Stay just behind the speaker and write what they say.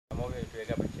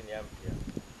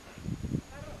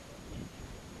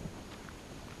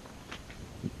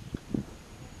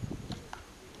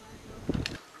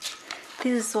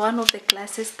This is one of the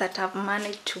classes that I've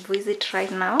managed to visit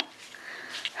right now.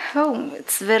 Oh,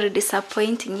 it's very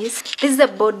disappointing. Yes, this is the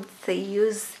board they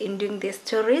use in doing their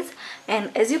stories,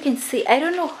 and as you can see, I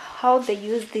don't know how they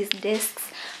use these desks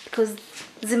because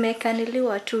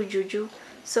zimekaniliwa tu juju,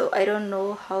 so I don't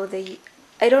know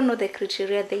the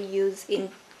criteria they use in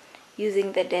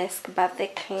using the desk, but the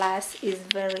class is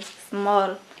very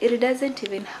small. It doesn't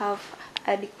even have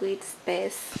adequate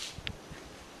space.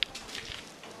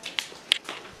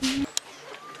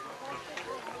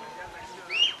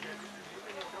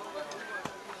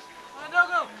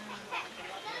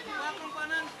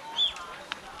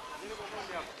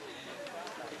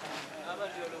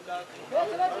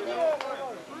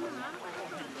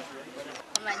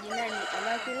 Majina ni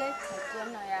Immaculate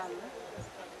Mkono yangu.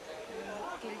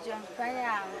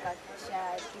 Kilichomfanya nikafikisha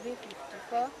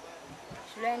 354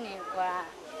 shuleni kwa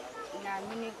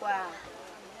naamini kwa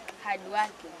hard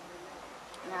working.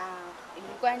 Na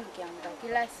ilikuwa nikiamka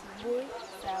kila asubuhi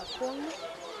saa 10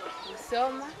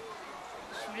 kusoma.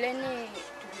 Shuleni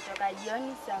tukitoka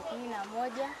jioni saa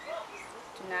 11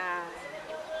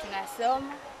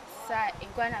 tunasoma. Sasa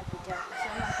ilikuwa napita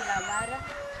kusoma kila mara.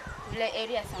 Ile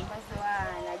areas ambazo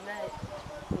najua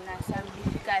kuna some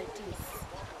difficulties.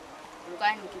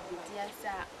 Nilikuwa nikipitia,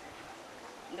 saa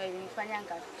ndio ilinifanya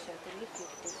nikafikisha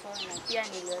 354, na pia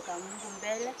niliweka Mungu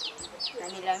mbele na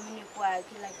niliamini kwa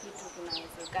kila kitu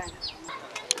kinawezekana.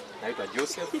 Naitwa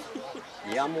Joseph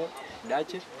Yamo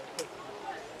Dache.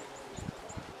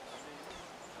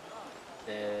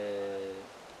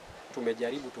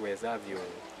 Tumejaribu tuwezavyo,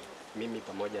 mimi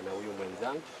pamoja na huyu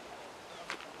mwenzangu,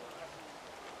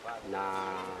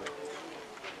 na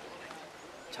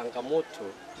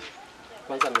changamoto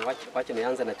kwanza wache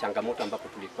nianze na changamoto ambapo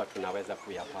tulikuwa tunaweza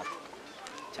kuyapata.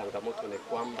 Changamoto ni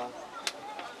kwamba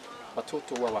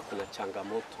watoto huwa wako na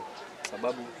changamoto,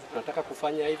 sababu wanataka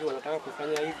kufanya hivi,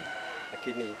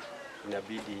 lakini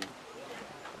inabidi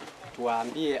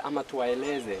tuwaambie ama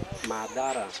tuwaeleze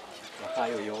madhara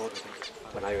hayo yote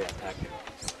wanayoyataka.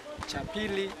 Cha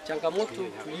pili, changamoto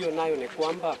tulio nayo ni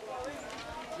kwamba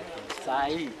saa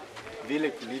hii vile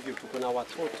tulivyo tuko na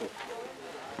watoto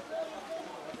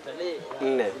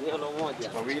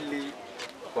 4, wawili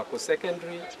wako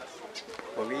secondary,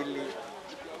 wawili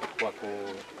wako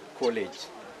college,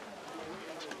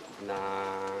 na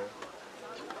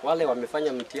wale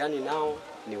wamefanya mtihani nao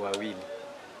ni 2,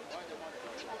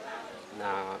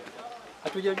 na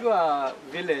hatujajua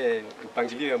vile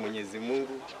mpangilio wa Mwenyezi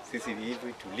Mungu sisi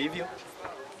hivi tulivyo,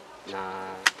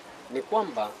 na ni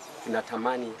kwamba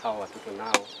tunatamani hawa watoto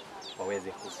nao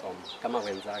waweze kusoma kama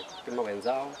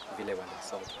wenzao vile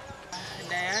wanasoma.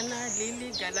 Diana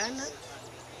Lili Galana,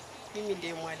 mimi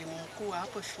ndiye mwalimu mkuu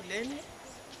hapo shuleni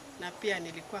na pia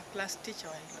nilikuwa class teacher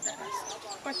wa hilo darasa.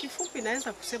 Kwa kifupi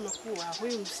naweza kusema kuwa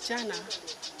huyu msichana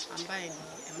ambaye ni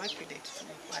Immaculate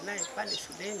tulikuwa naye pale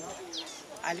shuleni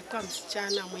alikuwa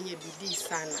msichana mwenye bidii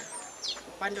sana.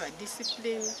 Upande wa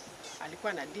discipline,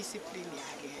 alikuwa na discipline ya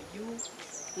hali ya juu,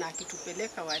 na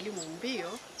akitupeleka walimu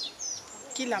mbio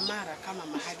kila mara kama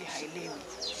mahali haelewi.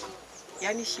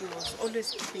 Yani she was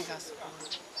always keeping us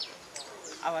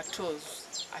on our toes,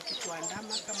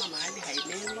 akituandama kama mahali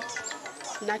haelewi.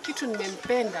 Na kitu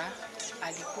nimempenda,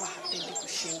 alikuwa hapendi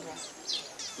kushindwa.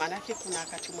 Manake kuna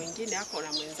wakati mwingine ako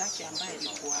na mwenzake ambaye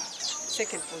alikuwa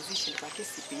second position kwa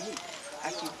KCPE,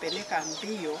 akimpeleka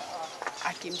mbio,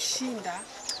 akimshinda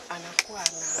anakuwa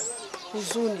na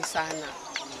huzuni sana.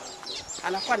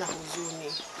 Anakuwa na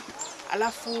huzuni.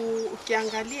 Alafu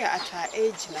ukiangalia at her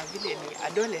age na vile ni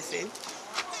adolescent,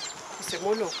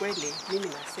 kusema kweli mimi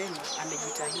nasema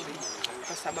amejitahidi,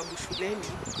 kwa sababu shuleni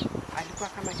alikuwa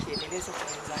kama kielelezo kwa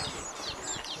wenzake.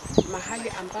 Mahali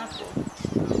ambapo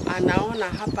anaona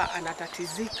hapa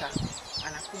anatatizika,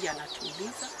 anakuja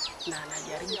anatuliza na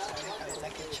anajaribu kuweka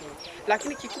wenzake chini.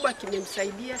 Lakini kikubwa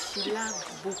kimemsaidia, she loved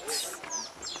books.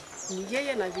 Ni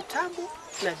yeye na vitabu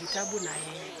na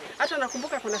yeye. Hata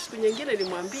nakumbuka kuna siku nyingine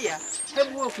nilimwambia,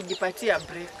 hebu wewe ukijipatia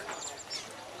break.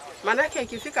 Manake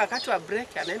ikifika wakati wa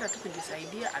break anaenda tu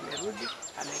kujisaidia, amerudi,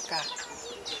 amekaa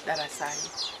darasani.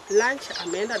 Lunch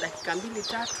ameenda dakika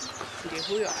 2-3, ndio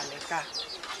huyo amekaa.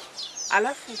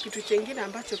 Alafu kitu kingine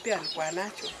ambacho pia alikuwa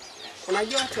nacho,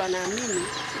 unajua watu wanaamini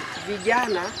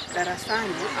vijana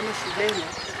darasani ama shuleni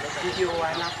ndio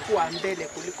wanakuwa mbele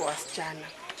kuliko wasichana.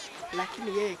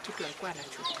 Lakini yeye kitu alikuwa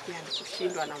anachukia ni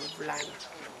kushindwa na mvulana.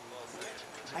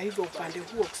 Kwa hivyo upande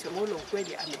huo kusema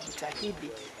ukweli amejitahidi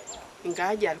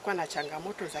ingawaje alikuwa na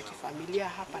changamoto za kifamilia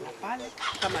hapa na pale,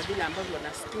 kama vile ambavyo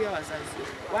wanasikia wazazi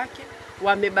wake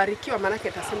wamebarikiwa, maanake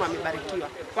atasema wamebarikiwa,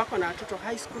 wako na watoto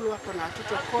high school, wako na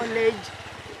watoto college,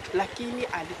 lakini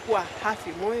alikuwa hafi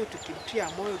moyo, tukimtia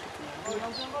moyo,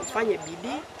 tukimwambia ufanye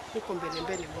bidii, huko mbele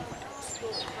mbele Mungu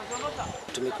atakusaidia.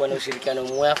 Tumekuwa na ushirikiano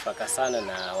mwafaka sana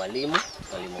na walimu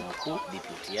mkuu,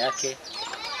 deputy yake,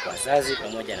 wazazi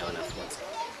pamoja na wanafunzi.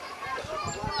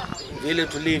 Vile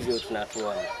tulivyo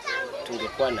tunatuona,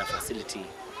 tungekuwa na facility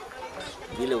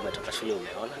vile umetoka shule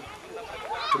umeona.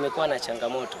 Tumekuwa na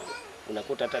changamoto,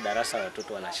 unakuta hata darasa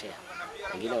watoto wanashare.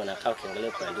 Wengine wanakaa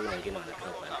ukiangalia kwa ndio, wengine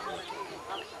wanakaa kwa ndio.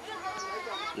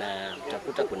 Na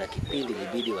utakuta kuna kipindi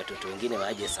libidi watoto wengine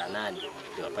waje saa 8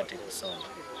 ndio wapate kusoma.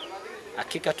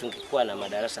 Hakika tungekuwa na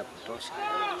madarasa kutosha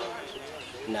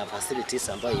na facilities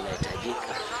ambayo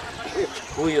inahitajika,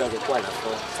 huyu angekuwa na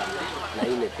fursa na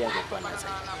ile pia angekuwa na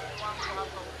zaidi.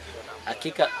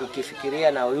 Hakika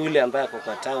ukifikiria na yule ambaye ako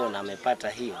kwa town amepata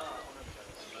hiyo,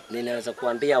 ninaweza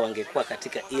kuambia wangekuwa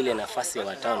katika ile nafasi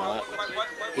ya town wako,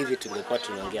 hivi tungekuwa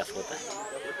tunaongea for that.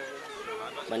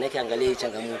 Maana angalia hii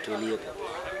changamoto iliyopo.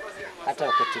 Hata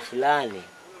wakati fulani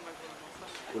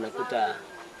unakuta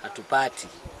hatupati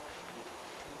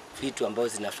vitu ambazo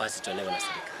zinafaa zitolewe na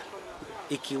serikali,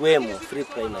 ikiwemo free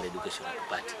primary education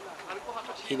hatupati.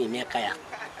 Hii ni miaka ya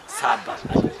 7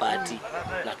 hatupati,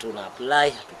 na tuna apply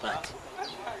hatupati.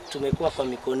 Tumekuwa kwa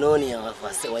mikononi ya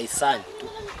wahisani tu.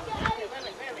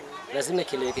 Lazima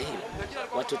kileweke hili.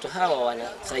 Watoto hawa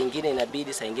saa nyingine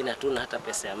inabidi, saa nyingine hatuna hata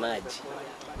pesa ya maji.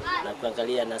 Na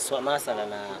kuangalia na masala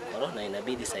na corona,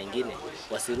 inabidi saa nyingine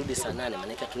wasirudi saa 8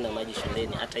 maana hatuna maji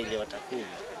shuleni, hata ile watakunywa.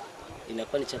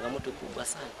 Inakuwa ni changamoto kubwa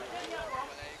sana.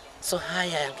 So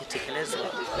haya yangetekelezwa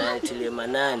na itilie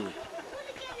manani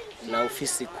na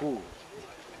ofisi kuu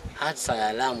hasa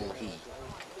ya Lamu hii,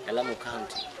 Lamu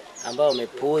County, ambao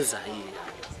wamepoza hii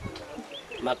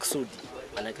maksudi,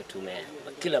 manake tume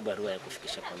kila barua ya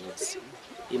kufikisha kwa mwezi.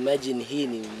 Imagine hii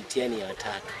ni mtihani ya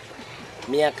wataka.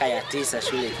 Miaka ya 9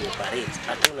 shule ikioperate,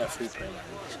 hatuna free primary.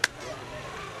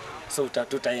 So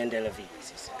tutaendelea vipi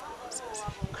sisi?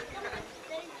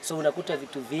 So unakuta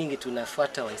vitu vingi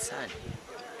tunafuata wahisani.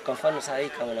 Kwa mfano saa hii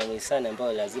kama na wahisani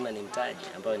ambao lazima nimtaje,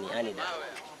 ambao ni Anida.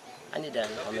 Anida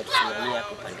wametusimamia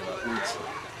kwa upande wa uji.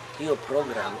 Hiyo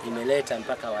program imeleta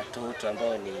mpaka watoto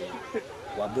ambao ni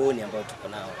waboni ambao tuko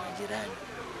nao jirani.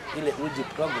 Ile uji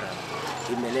program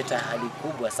imeleta hali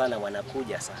kubwa sana,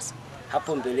 wanakuja sasa.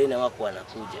 Hapo mbeleni wako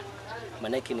wanakuja.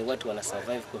 Maanake ni watu wana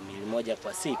survive kwa mili moja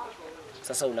kwa siku.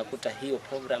 Sasa unakuta hiyo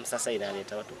program sasa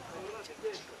inaleta watu.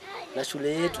 Na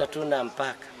shule yetu hatuna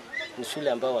mpaka. Ni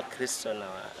shule ambao Wakristo na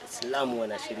Waislamu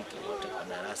wanashiriki wote kwa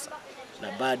darasa,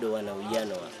 na bado wana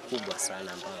uwiano mkubwa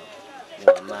sana ambao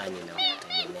ni amani na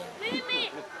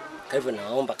kutegemea. Kwa hivyo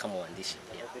naomba kama waandishi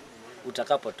pia,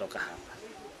 utakapotoka hapa,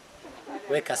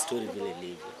 weka story vile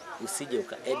ilivyo. Usije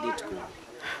ukaedit ku.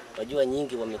 Wajua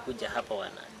nyingi wamekuja hapa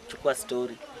wanachukua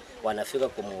story, wanafika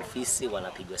kwa ofisi,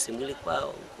 wanapigwa simu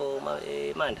kwao huko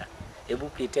Manda. Hebu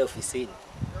pitia ofisini.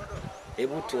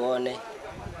 Hebu tuone,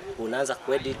 unaanza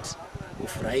kuedit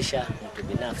kufurahisha mtu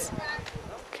binafsi.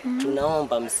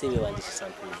 Tunaomba msiwe waandishi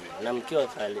sampuli hii. Na mkiwa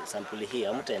sampuli hii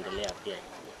hamtaendelea pia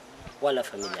wala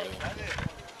familia yenu.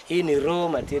 Hii ni raw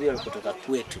material kutoka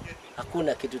kwetu.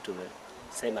 Hakuna kitu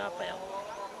tumesema hapa ya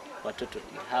watoto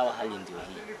hawa, hali ndio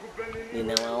hii.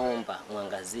 Ninawaomba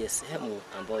muangazie sehemu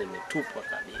ambayo imetupwa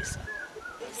kabisa.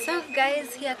 So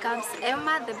guys, here comes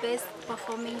Emma, the best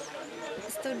performing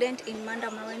student in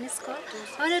Manda Maweni School.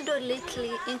 I want to do a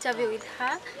little interview with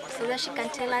her so that she can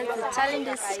tell us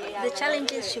the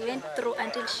challenges she went through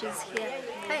until she's here.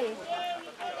 Hi.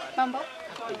 Mambo?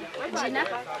 Jina?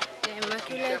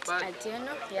 Immaculate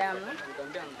Atieno Yamu.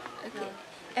 Okay.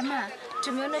 Emma,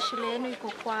 tumeona shule yenu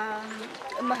iko kwa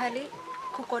mahali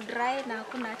kuko dry na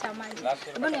hakuna hata maji.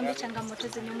 Hebu niambie changamoto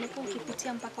zenye umekuwa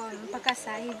ukipitia mpaka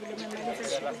saa hii vile umemaliza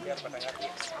shule.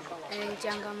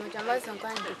 Changamoto ambazo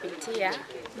nilikuwa nikipitia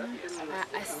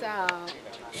hasa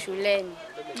shuleni.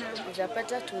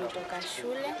 Unapata tumetoka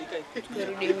shule,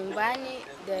 tukirudi nyumbani,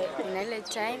 kuna ile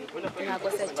time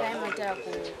tunakosa time hata ya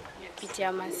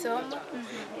kupitia masomo.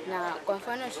 Na kwa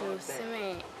mfano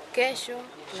tuseme kesho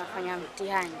tunafanya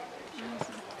mtihani.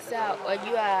 Sasa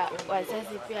wajua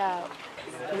wazazi pia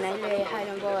kuna ile hali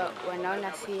ambayo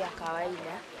wanaona si ya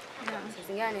kawaida. Sasa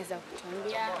zingine anaweza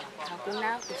kutuambia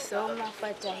hakuna kusoma,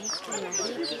 fuata hiki na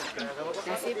hiki.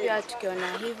 Na sisi pia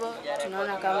tukiona hivyo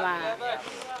tunaona kama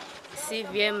si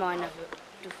vyema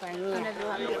wanavyotufanyia.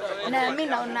 Na mimi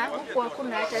naona huko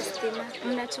hakuna hata stima.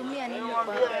 Mnatumia nini kwa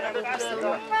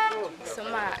kusoma?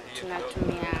 Kusoma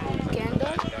tunatumia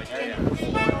candle,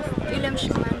 ile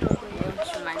mshumaa ndogo.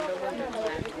 kama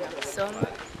ndogo ndio tunasoma.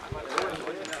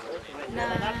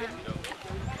 Na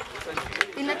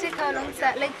inateka how long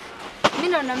like mimi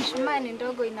naona mshumaa ni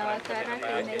ndogo inawaka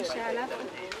haraka inaisha alafu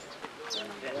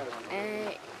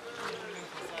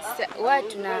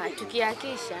watu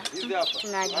tukiakisha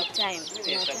tunaji time.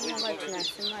 Tunataka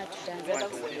tunasema tutaanza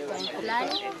time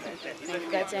fulani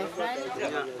na time fulani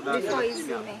before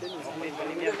izime.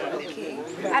 Okay.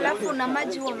 Alafu na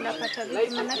maji huwa mnapata vipi?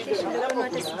 Maana shule kuna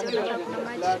hata sijaona kuna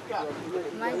maji.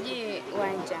 Maji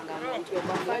changamoto.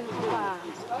 Kwa mfano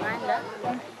kwa manda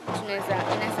inaweza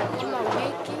kuchuma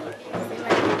wiki nzima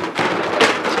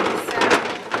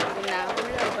na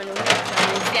ule upande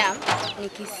ni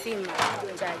kisima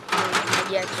cha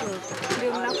maji ya chumvi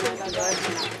ndio mnakwenda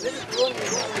wapi?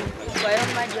 Kwa hiyo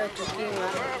maji ya tukinywa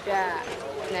pia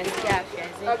tunasikia afya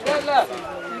zetu mbaya.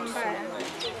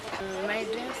 My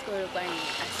dream school kwa ni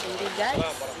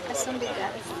Asumbi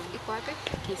Girls. Iko wapi?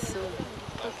 Kisumu.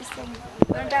 Kisumu.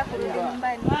 Unataka kurudi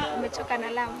nyumbani? Umechoka na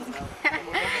Lamu.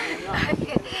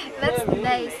 Okay, that's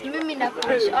nice. Mimi na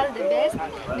wish all the best.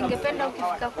 Ningependa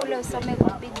ukifika kule usome kwa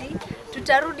bidii.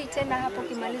 Tutarudi tena hapo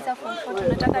kimaliza form 4.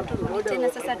 Tunataka turudi tena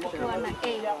sasa tukiwa na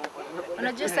A.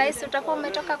 Unajua sasa utakuwa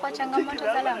umetoka kwa changamoto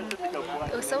za Lamu.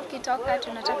 Sasa ukitoka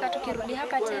tunataka tukirudi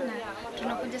hapa tena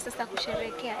tunakuja sasa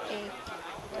kusherehekea A.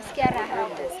 Nasikia raha.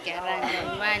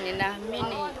 Imani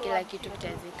naamini kila kitu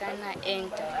kitawezekana,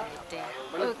 nitawaletea.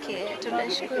 Okay,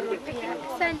 tunashukuru pia.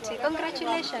 Asante.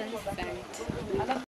 Congratulations. Asante.